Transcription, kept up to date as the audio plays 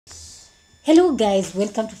Hello guys,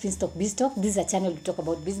 welcome to Finstock BizTalk. This is a channel to talk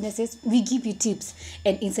about businesses. We give you tips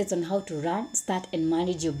and insights on how to run, start and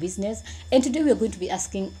manage your business. And today we are going to be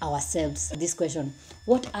asking ourselves this question.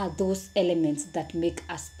 What are those elements that make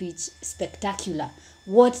a speech spectacular?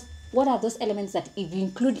 What are those elements that if you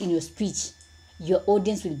include in your speech, your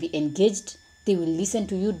audience will be engaged, they will listen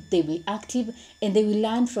to you, they will be active, and they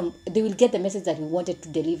will get the message that we wanted to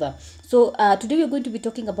deliver. So today we're going to be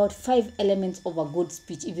talking about 5 elements of a good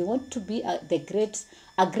speech. If you want to be a great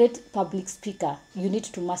public speaker, you need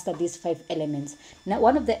to master these 5 elements. Now,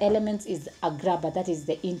 one of the elements is a grabber, that is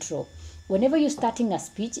the intro. Whenever you're starting a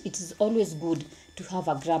speech, it is always good to have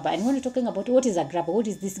a grabber. And when you're talking about what is a grabber, what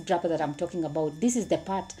is this grabber that I'm talking about? This is the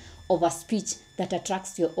part of a speech that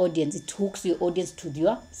attracts your audience. It hooks your audience to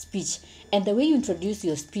your speech. And the way you introduce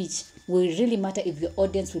your speech will really matter if your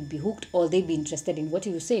audience will be hooked or they be interested in what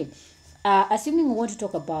you say. Assuming we want to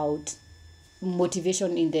talk about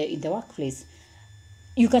motivation in the workplace,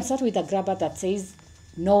 you can start with a grabber that says,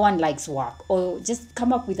 "No one likes work," or just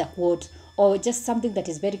come up with a quote, or just something that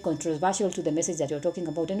is very controversial to the message that you're talking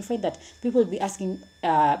about. And you find that people will be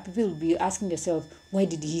asking yourself, why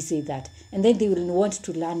did he say that? And then they will want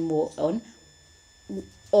to learn more on,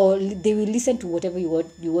 or they will listen to whatever you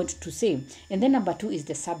want to say. And then number 2 is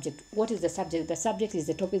the subject. What is the subject? The subject is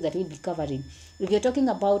the topic that we'll be covering. If you're talking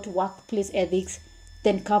about workplace ethics,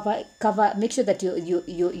 then make sure that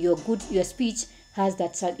your speech has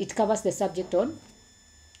that, it covers the subject on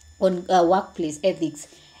workplace ethics.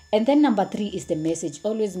 And then number 3 is the message.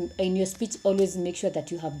 Always in your speech, always make sure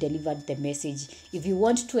that you have delivered the message. If you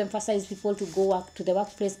want to emphasize people to go to the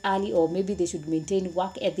workplace early, or maybe they should maintain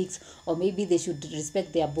work ethics, or maybe they should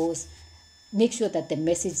respect their boss, make sure that the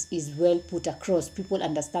message is well put across. People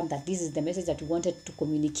understand that this is the message that you wanted to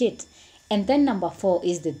communicate. And then number 4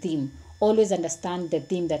 is the theme. Always understand the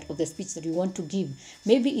theme of the speech that you want to give.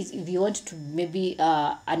 Maybe if you want to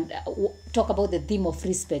talk about the theme of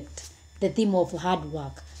respect, the theme of hard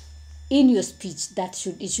work, in your speech, it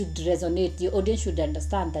should resonate. Your audience should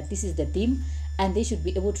understand that this is the theme, and they should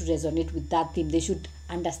be able to resonate with that theme. They should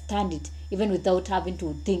understand it even without having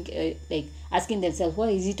to think, like asking themselves, what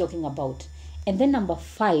is he talking about? And then number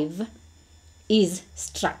 5 is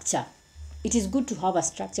structure. It is good to have a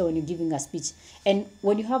structure when you're giving a speech. And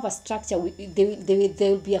when you have a structure, there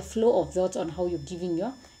will be a flow of thoughts on how you're giving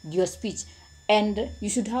your speech. And you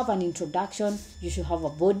should have an introduction, you should have a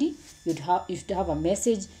body, you should have a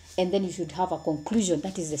message, and then you should have a conclusion.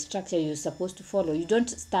 That is the structure you're supposed to follow. You don't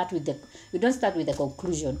start with the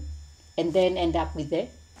conclusion and then end up with the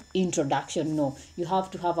introduction. No, you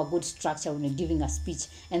have to have a good structure when you're giving a speech,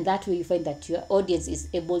 and that way you find that your audience is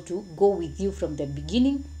able to go with you from the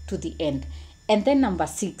beginning to the end. And then number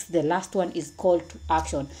 6, the last one, is call to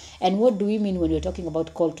action. And what do we mean when we're talking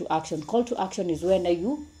about call to action? Call to action is when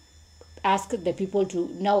you ask the people to,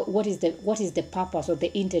 now what is the purpose or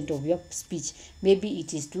the intent of your speech. Maybe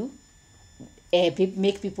it is to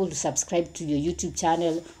make people to subscribe to your YouTube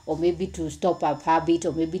channel, or maybe to stop a habit,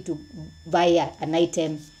 or maybe to buy an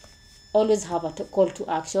item. Always have a call to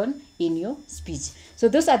action in your speech. So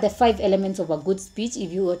those are the 5 elements of a good speech.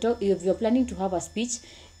 If you're planning to have a speech,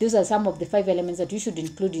 those are some of the 5 elements that you should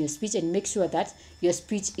include in your speech, and make sure that your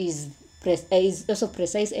speech is also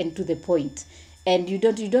precise and to the point. And you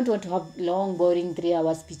don't want to have long, boring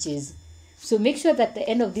 3-hour speeches. So make sure that at the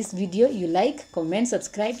end of this video, you like, comment,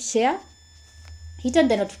 subscribe, share, hit on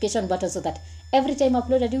the notification button so that every time I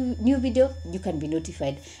upload a new video, you can be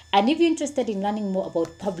notified. And if you're interested in learning more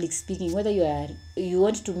about public speaking, whether you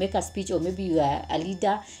want to make a speech, or maybe you are a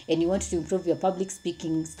leader and you want to improve your public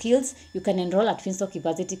speaking skills, you can enroll at Finstock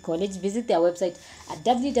University College. Visit their website at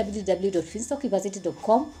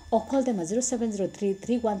www.finstockuniversity.com, or call them at 0703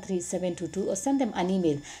 313 722, or send them an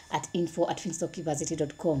email at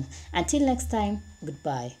info@finstockuniversity.com. Until next time,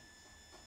 goodbye.